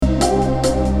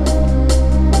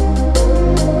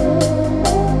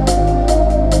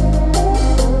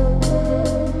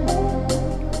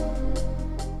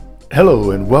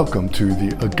Hello and welcome to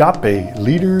the Agape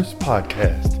Leaders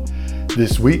Podcast.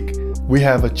 This week we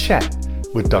have a chat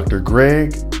with Dr.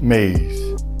 Greg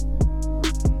Mays.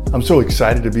 I'm so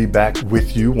excited to be back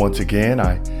with you once again.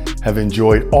 I have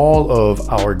enjoyed all of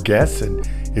our guests, and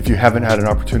if you haven't had an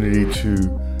opportunity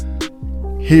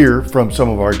to hear from some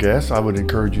of our guests, I would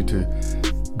encourage you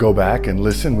to go back and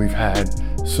listen. We've had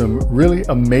some really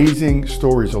amazing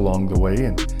stories along the way,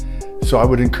 and so I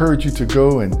would encourage you to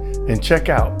go and check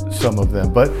out some of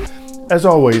them. But as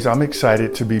always, I'm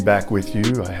excited to be back with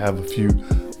you. I have a few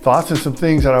thoughts and some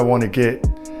things that I want to get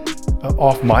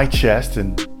off my chest,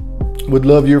 and would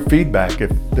love your feedback.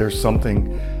 If there's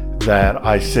something that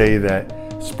I say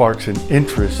that sparks an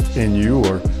interest in you,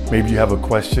 or maybe you have a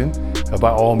question,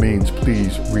 by all means,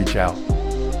 please reach out.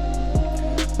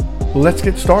 Let's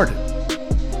get started.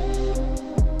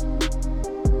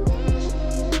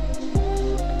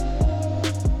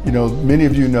 You know, many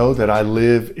of you know that I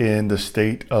live in the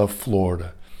state of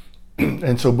Florida.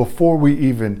 And so before we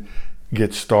even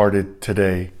get started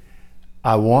today,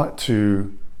 I want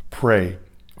to pray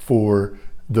for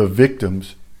the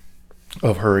victims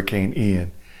of Hurricane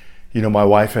Ian. You know, my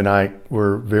wife and I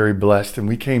were very blessed, and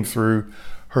we came through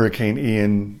Hurricane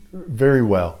Ian very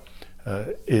well.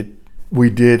 We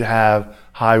did have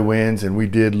high winds and we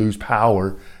did lose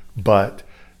power, but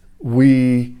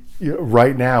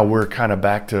right now we're kind of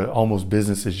back to almost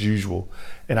business as usual.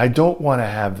 And I don't want to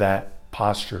have that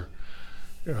posture.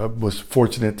 I was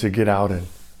fortunate to get out and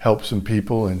help some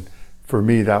people, and for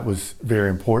me that was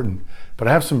very important. But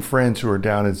I have some friends who are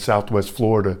down in Southwest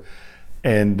Florida,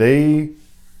 and they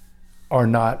are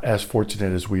not as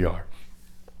fortunate as we are.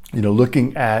 You know,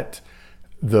 looking at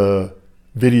the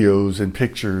videos and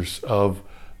pictures of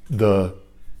the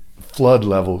flood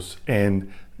levels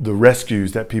and the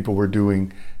rescues that people were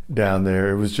doing down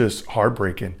there, it was just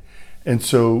heartbreaking. And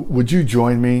so would you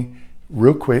join me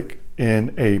real quick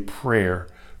in a prayer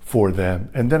for them?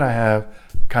 And then I have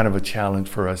kind of a challenge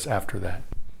for us after that.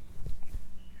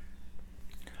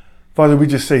 Father, we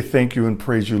just say thank you and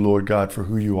praise you, Lord God, for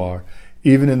who you are.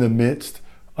 Even in the midst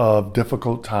of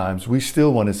difficult times, we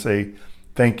still want to say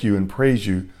thank you and praise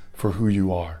you for who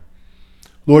you are.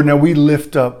 Lord, now we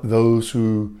lift up those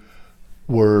who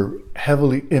were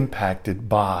heavily impacted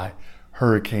by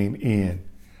Hurricane Ian.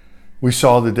 We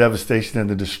saw the devastation and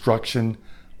the destruction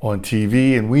on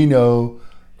TV, and we know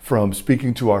from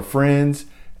speaking to our friends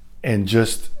and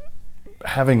just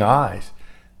having eyes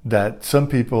that some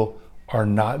people are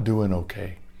not doing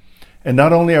okay. And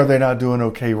not only are they not doing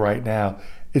okay right now,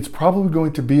 it's probably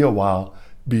going to be a while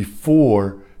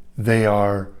before they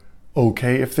are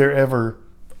okay, if they're ever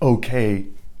okay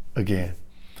again.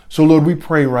 So Lord, we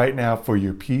pray right now for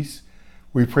your peace.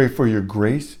 We pray for your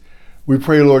grace. We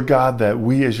pray, Lord God, that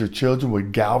we as your children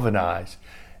would galvanize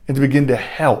and to begin to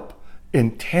help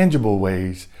in tangible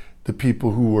ways the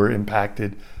people who were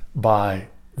impacted by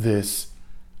this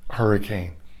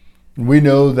hurricane. We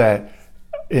know that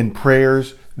in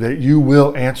prayers that you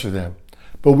will answer them,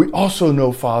 but we also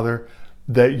know, Father,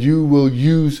 that you will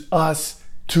use us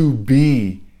to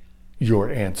be your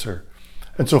answer.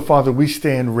 And so, Father, we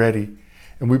stand ready,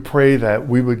 and we pray that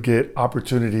we would get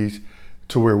opportunities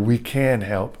to where we can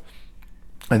help,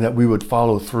 and that we would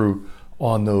follow through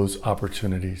on those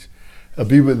opportunities.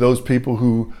 Be with those people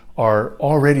who are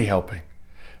already helping.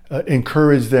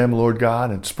 Encourage them, Lord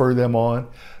God, and spur them on.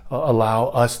 Allow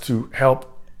us to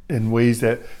help in ways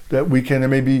that we can.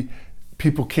 And maybe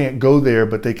people can't go there,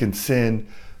 but they can send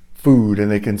food, and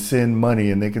they can send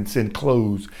money, and they can send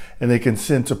clothes, and they can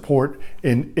send support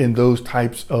in those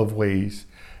types of ways.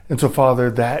 And so,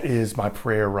 Father, that is my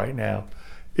prayer right now,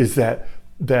 is that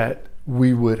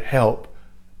we would help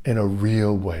in a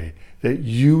real way, that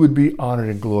you would be honored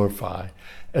and glorified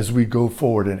as we go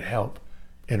forward and help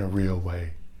in a real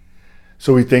way.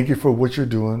 So we thank you for what you're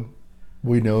doing.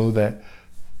 We know that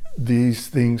these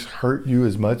things hurt you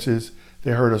as much as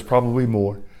they hurt us, probably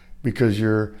more, because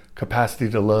your capacity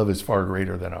to love is far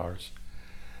greater than ours.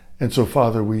 And so,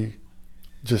 Father, we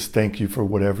just thank you for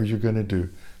whatever you're going to do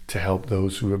to help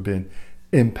those who have been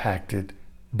impacted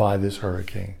by this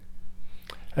hurricane.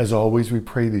 As always, we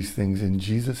pray these things in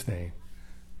Jesus' name.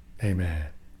 Amen.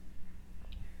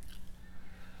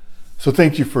 So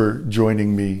thank you for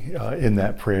joining me in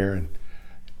that prayer. And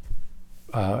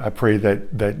I pray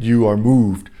that you are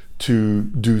moved to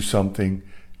do something,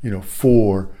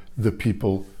 for the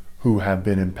people who have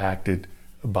been impacted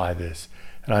by this.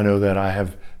 And I know that I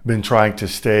have been trying to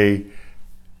stay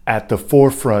at the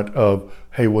forefront of,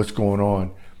 hey, what's going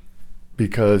on?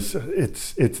 Because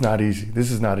it's not easy.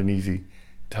 This is not an easy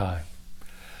time.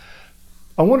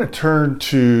 I want to turn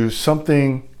to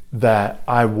something that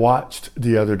I watched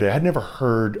the other day. I'd never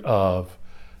heard of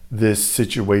this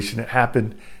situation. It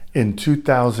happened in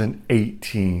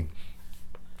 2018.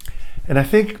 And I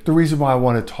think the reason why I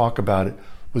want to talk about it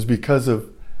was because of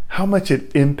how much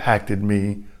it impacted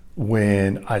me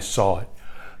when I saw it.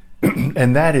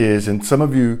 And that is, and some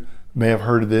of you may have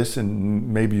heard of this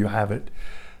and maybe you haven't,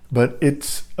 but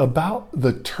it's about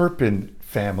the Turpin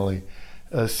family,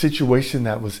 a situation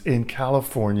that was in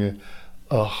California.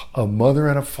 A mother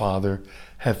and a father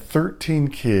had 13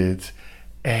 kids,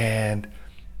 and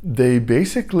they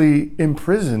basically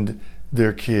imprisoned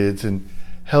their kids and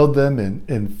held them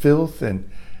in filth, and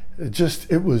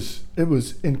it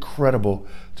was incredible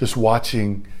just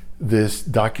watching this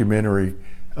documentary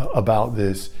about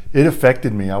this. It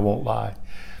affected me, I won't lie.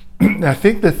 I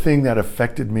think the thing that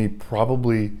affected me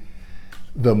probably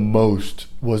the most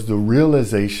was the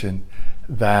realization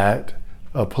that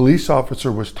a police officer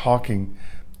was talking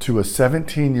to a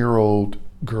 17-year-old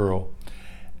girl,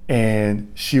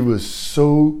 and she was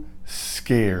so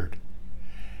scared.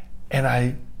 And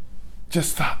I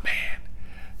just thought, man,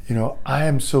 I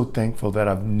am so thankful that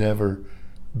I've never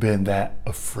been that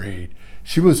afraid.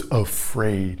 She was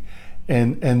afraid.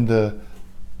 And the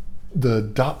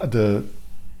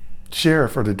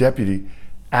sheriff or the deputy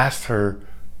asked her,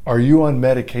 "Are you on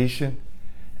medication?"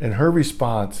 And her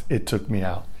response, it took me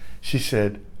out. She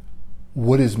said,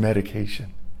 "What is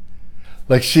medication?"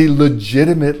 Like, she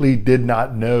legitimately did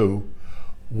not know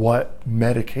what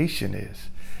medication is.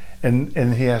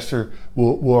 And he asked her,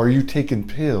 well, are you taking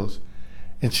pills?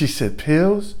 And she said,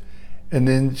 "Pills?" And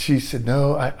then she said,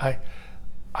 "No, I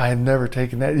have never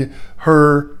taken that."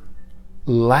 Her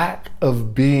lack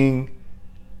of being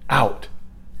out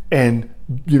and,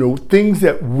 things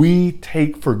that we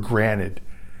take for granted.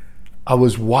 I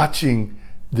was watching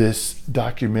this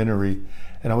documentary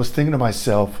and I was thinking to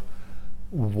myself,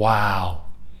 wow,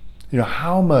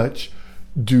 how much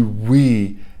do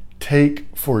we take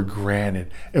for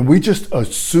granted? And we just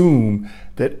assume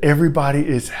that everybody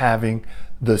is having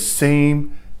the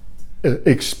same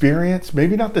experience,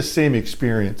 maybe not the same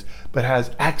experience, but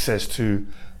has access to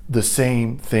the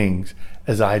same things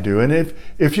as I do. And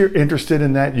if you're interested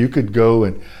in that, you could go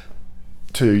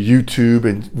to YouTube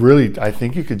and really, I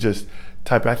think you could just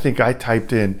type, I think I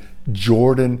typed in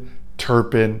Jordan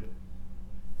Turpin,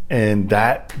 and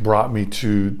that brought me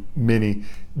to many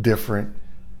different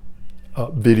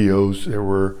videos. There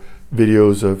were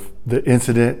videos of the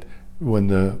incident when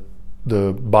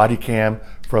the body cam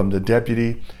from the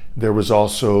deputy. There was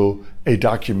also a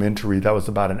documentary that was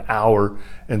about an hour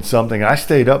and something. I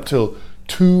stayed up till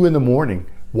 2 a.m.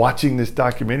 watching this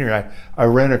documentary. I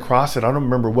ran across it. I don't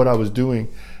remember what I was doing.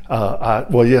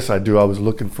 Well, yes, I do. I was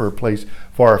looking for a place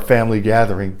for our family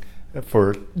gathering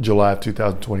for July of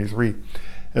 2023.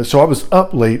 And so I was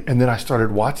up late, and then I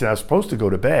started watching. I was supposed to go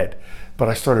to bed, but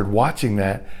I started watching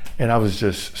that, and I was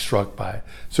just struck by it.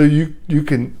 So you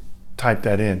can type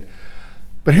that in.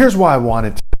 But here's why I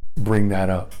wanted to bring that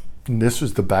up. And that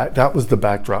was the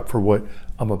backdrop for what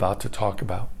I'm about to talk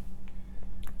about.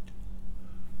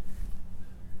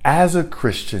 As a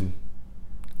Christian,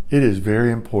 it is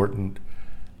very important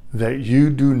that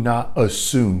you do not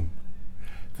assume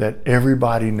that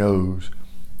everybody knows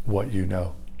what you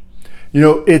know.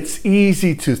 It's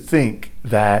easy to think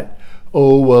that,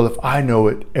 oh, well, if I know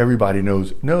it, everybody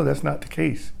knows it. No, that's not the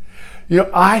case.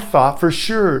 I thought for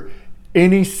sure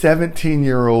any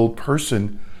 17-year-old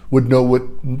person would know what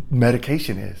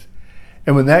medication is.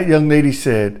 And when that young lady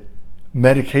said,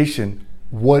 "Medication,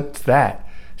 what's that?"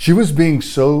 She was being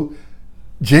so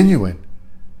genuine.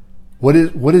 What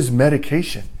is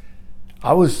medication?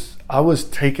 I was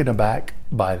taken aback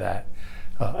by that.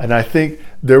 And I think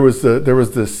there was the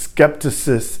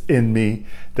skepticist in me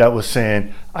that was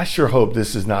saying, "I sure hope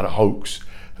this is not a hoax."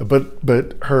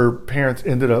 But her parents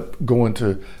ended up going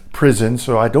to prison,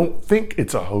 so I don't think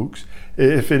it's a hoax.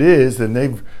 If it is, then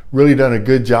they've really done a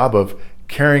good job of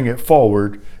carrying it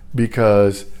forward,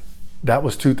 because that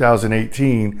was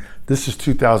 2018. This is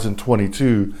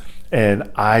 2022, and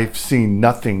I've seen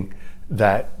nothing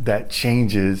that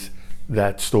changes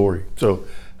that story. So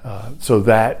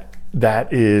that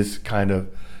is kind of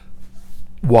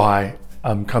why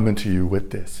I'm coming to you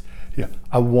with this. Yeah,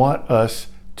 I want us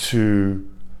to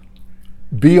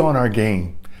be on our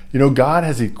game. God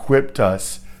has equipped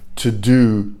us to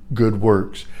do good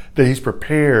works that He's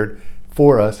prepared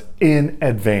for us in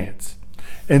advance.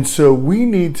 And so we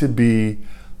need to be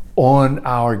on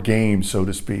our game, so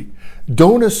to speak.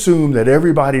 Don't assume that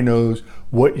everybody knows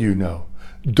what you know.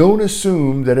 Don't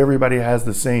assume that everybody has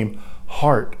the same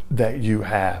heart that you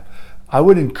have. I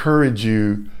would encourage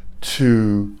you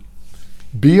to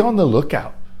be on the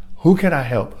lookout. Who can I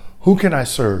help? Who can I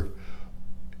serve?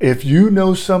 If you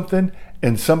know something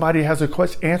and somebody has a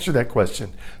question, answer that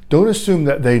question. Don't assume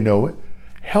that they know it.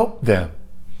 Help them.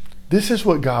 This is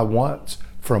what God wants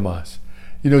from us.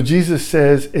 Jesus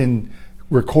says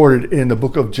recorded in the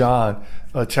book of John,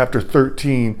 chapter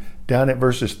 13, down at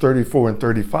verses 34 and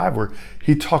 35, where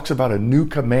he talks about a new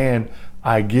command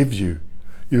I give you,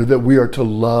 that we are to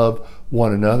love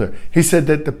one another. He said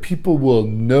that the people will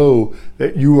know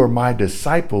that you are my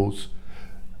disciples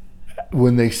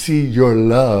when they see your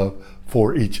love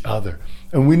for each other.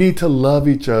 And we need to love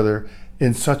each other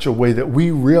in such a way that we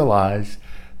realize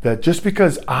that just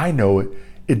because I know it,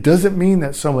 it doesn't mean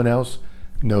that someone else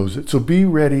knows it. So be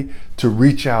ready to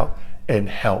reach out and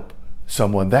help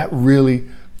someone. That really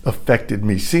affected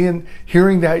me.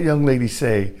 Hearing that young lady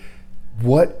say,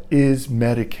 "What is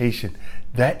medication?"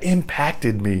 That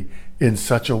impacted me in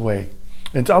such a way.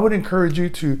 And so I would encourage you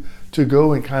to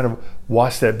go and kind of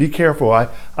watch that. Be careful. I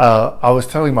was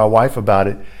telling my wife about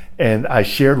it, and I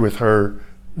shared with her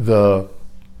the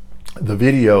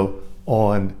video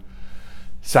on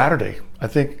Saturday. I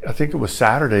think it was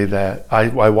Saturday that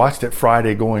I watched it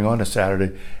Friday going on to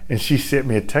Saturday, and she sent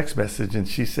me a text message and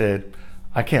she said,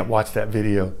 "I can't watch that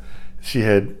video." She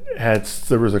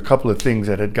there was a couple of things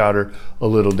that had got her a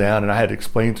little down, and I had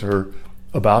explained to her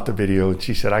about the video, and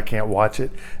she said, "I can't watch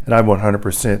it." And I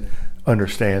 100%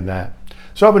 understand that.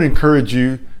 So I would encourage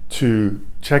you to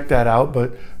check that out.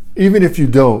 But even if you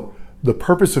don't, the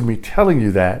purpose of me telling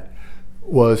you that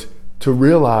was to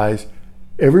realize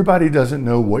everybody doesn't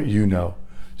know what you know.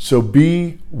 So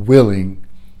be willing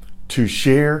to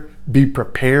share, be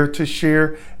prepared to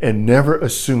share, and never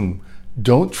assume.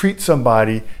 Don't treat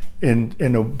somebody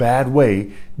in a bad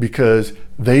way because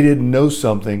they didn't know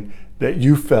something that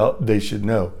you felt they should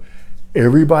know.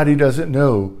 Everybody doesn't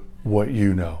know what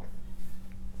you know.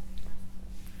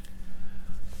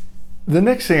 The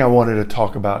next thing I wanted to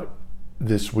talk about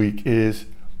this week is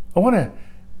I want to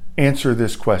answer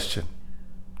this question.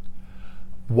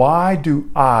 Why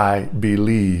do I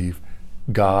believe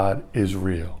God is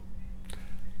real?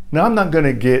 Now, I'm not going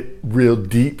to get real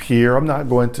deep here. I'm not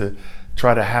going to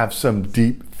try to have some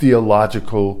deep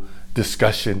theological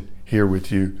discussion here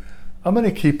with you. I'm going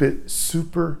to keep it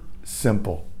super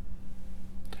simple.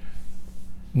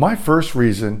 My first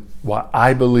reason why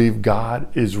I believe God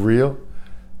is real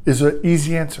is an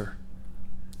easy answer.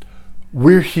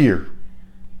 We're here.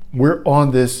 We're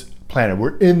on this planet.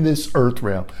 We're in this earth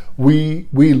realm. We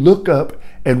look up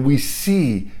and we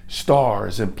see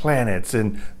stars and planets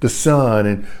and the sun,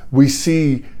 and we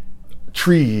see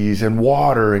trees and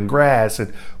water and grass,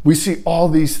 and we see all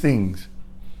these things.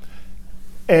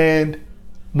 And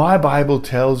my Bible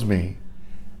tells me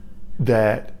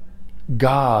that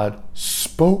God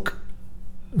spoke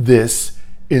this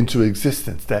into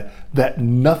existence, that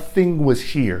nothing was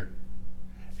here,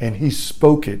 and he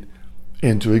spoke it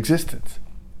into existence.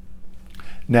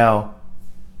 Now,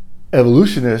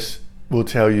 evolutionists will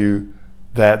tell you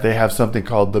that they have something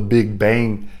called the Big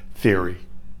Bang Theory.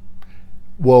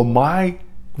 Well, my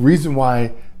reason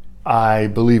why I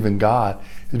believe in God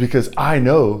is because I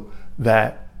know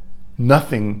that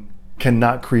nothing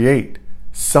cannot create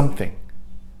something.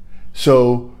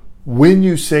 So when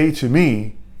you say to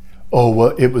me, "Oh,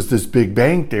 well, it was this Big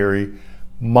Bang Theory,"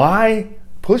 my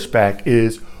pushback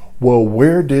is, well,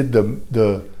 where did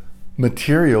the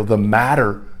material, the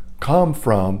matter, come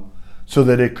from so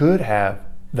that it could have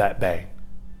that bang?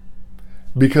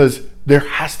 Because there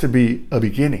has to be a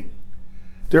beginning.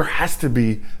 There has to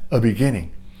be a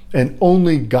beginning. And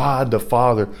only God the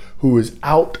Father, who is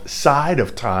outside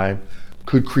of time,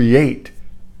 could create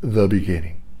the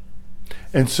beginning.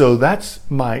 And so that's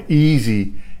my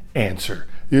easy answer.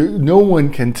 No one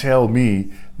can tell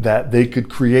me that they could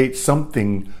create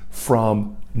something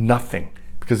from nothing,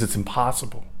 because it's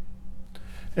impossible.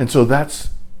 And so that's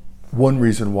one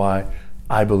reason why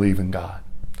I believe in God.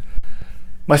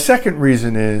 My second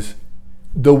reason is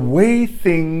the way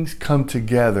things come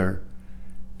together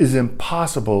is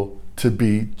impossible to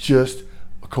be just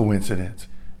a coincidence.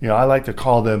 I like to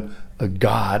call them a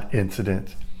God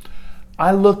incident.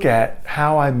 I look at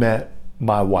how I met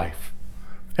my wife,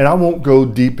 and I won't go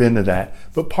deep into that,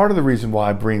 but part of the reason why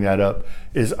I bring that up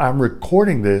is I'm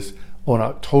recording this on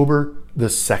October the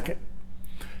 2nd.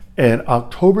 And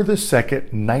October the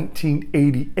 2nd,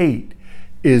 1988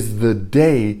 is the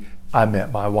day I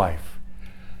met my wife.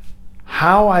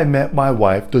 How I met my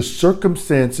wife, the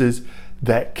circumstances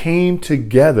that came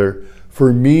together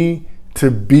for me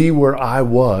to be where I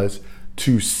was,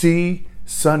 to see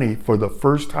Sunny for the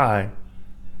first time,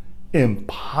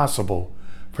 impossible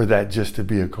for that just to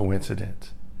be a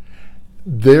coincidence.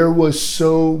 there was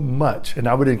so much, and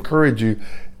I would encourage you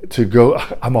to go.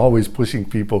 I'm always pushing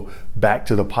people back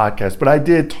to the podcast, but I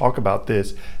did talk about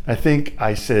this. I think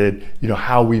I said,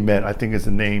 how we met, I think is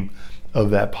the name of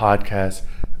that podcast,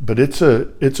 but it's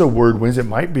a Word Wins. It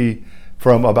might be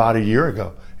from about a year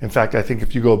ago. In fact, I think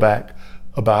if you go back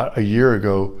about a year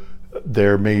ago,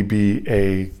 there may be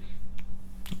a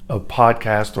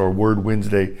podcast or Word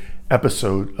Wednesday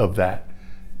episode of that.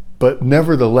 But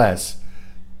nevertheless,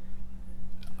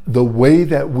 the way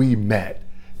that we met,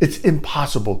 it's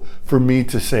impossible for me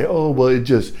to say, oh, well, it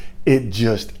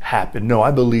just happened. No,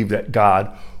 I believe that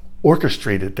God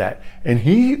orchestrated that. And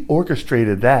he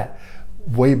orchestrated that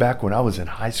way back when I was in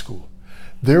high school.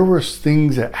 There were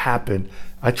things that happened.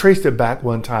 I traced it back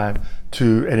one time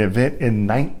to an event in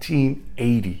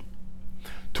 1980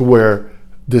 to where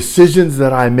decisions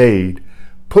that I made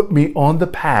put me on the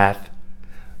path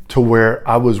to where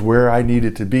I was where I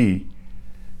needed to be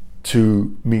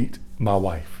to meet my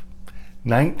wife.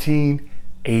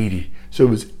 1980. So it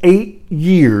was 8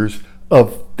 years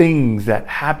of things that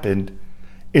happened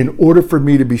in order for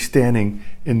me to be standing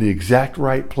in the exact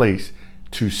right place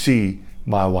to see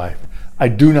my wife. I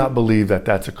do not believe that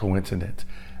that's a coincidence.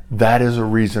 That is a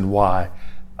reason why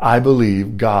I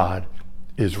believe God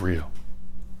is real.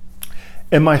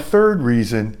 And my third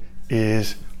reason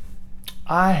is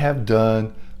I have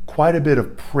done quite a bit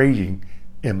of praying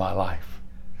in my life.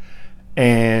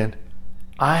 And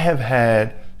I have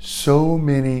had so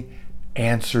many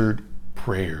answered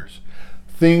prayers,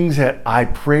 things that I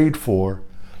prayed for,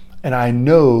 and I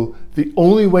know the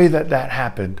only way that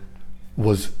happened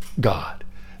was God.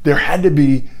 There had to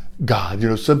be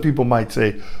God. Some people might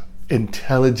say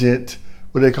intelligent,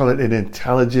 what do they call it? An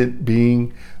intelligent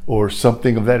being or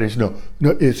something of that nature. No,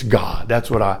 it's God.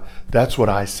 That's what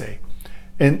I say.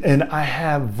 And I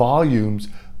have volumes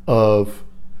of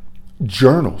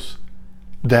journals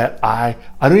that I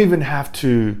don't even have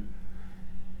to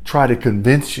try to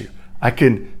convince you. I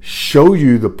can show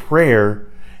you the prayer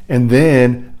and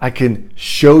then I can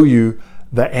show you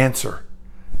the answer.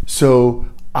 So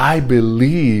I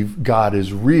believe God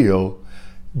is real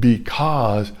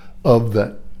because of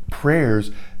the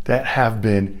prayers that have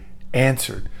been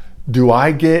answered. Do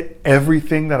I get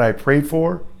everything that I pray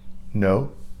for?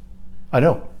 No, I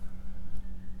don't.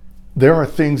 There are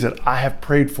things that I have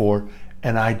prayed for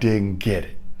and I didn't get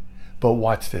it. But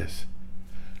watch this.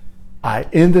 I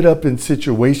ended up in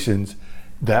situations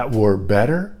that were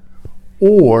better,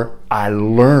 or I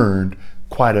learned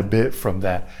quite a bit from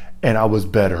that and I was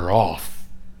better off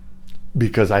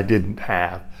because I didn't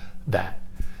have that.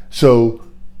 So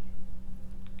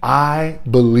I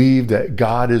believe that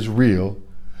God is real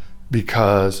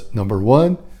because, number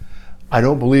one, I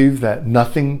don't believe that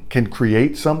nothing can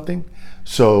create something.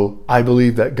 So I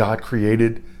believe that God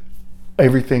created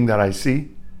everything that I see.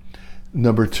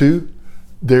 Number two,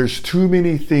 there's too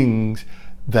many things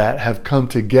that have come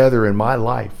together in my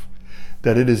life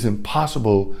that it is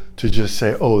impossible to just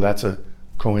say, oh, that's a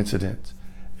coincidence.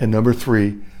 And number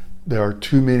three, there are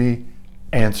too many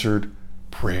answered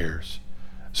prayers.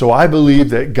 So I believe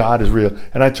that God is real.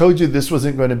 And I told you this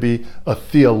wasn't going to be a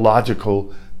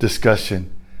theological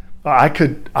discussion. I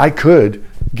could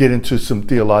get into some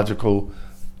theological,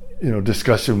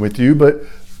 discussion with you, but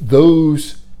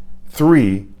those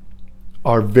three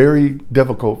are very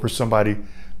difficult for somebody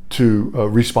to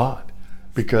respond,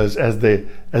 because as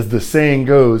the saying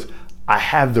goes, I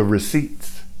have the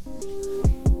receipts.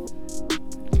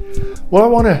 Well, I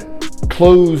want to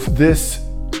close this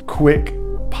quick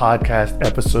podcast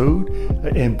episode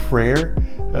in prayer.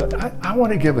 I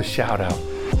want to give a shout out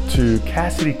to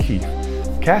Cassidy Keefe.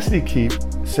 Cassidy Keefe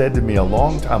said to me a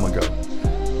long time ago,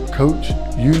 Coach,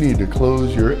 you need to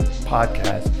close your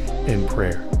podcast in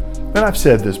prayer. And I've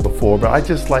said this before, but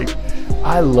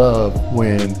I love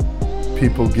when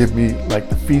people give me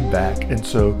the feedback. And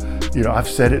so, I've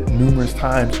said it numerous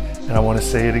times and I want to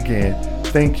say it again.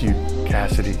 Thank you,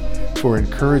 Cassidy, for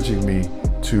encouraging me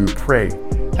to pray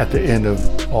at the end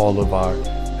of all of our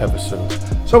episodes.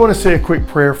 So I want to say a quick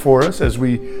prayer for us as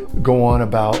we go on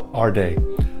about our day.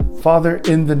 Father,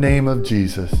 in the name of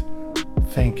Jesus,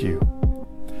 thank you.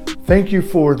 Thank you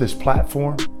for this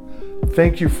platform.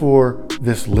 Thank you for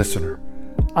this listener.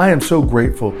 I am so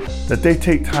grateful that they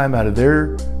take time out of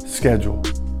their schedule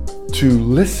to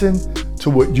listen to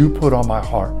what you put on my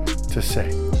heart to say.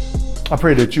 I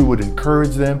pray that you would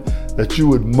encourage them, that you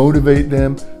would motivate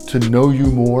them to know you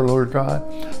more, Lord God.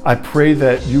 I pray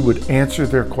that you would answer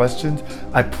their questions.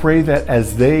 I pray that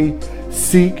as they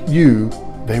seek you,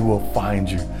 they will find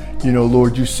you.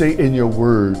 Lord, you say in your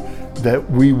word that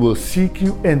we will seek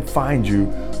you and find you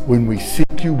when we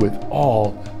seek you with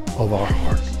all of our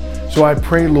heart. So I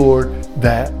pray, Lord,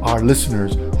 that our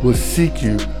listeners will seek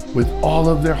you with all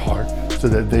of their heart so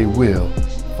that they will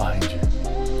find you.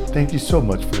 Thank you so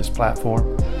much for this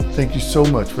platform. Thank you so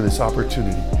much for this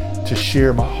opportunity to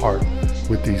share my heart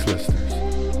with these listeners.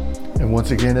 And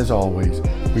once again, as always,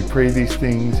 we pray these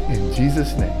things in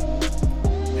Jesus' name.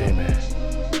 Amen.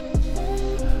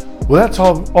 Well, that's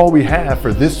all we have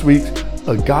for this week's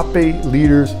Agape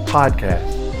Leaders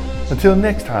podcast. Until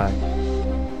next time,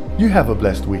 you have a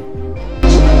blessed week.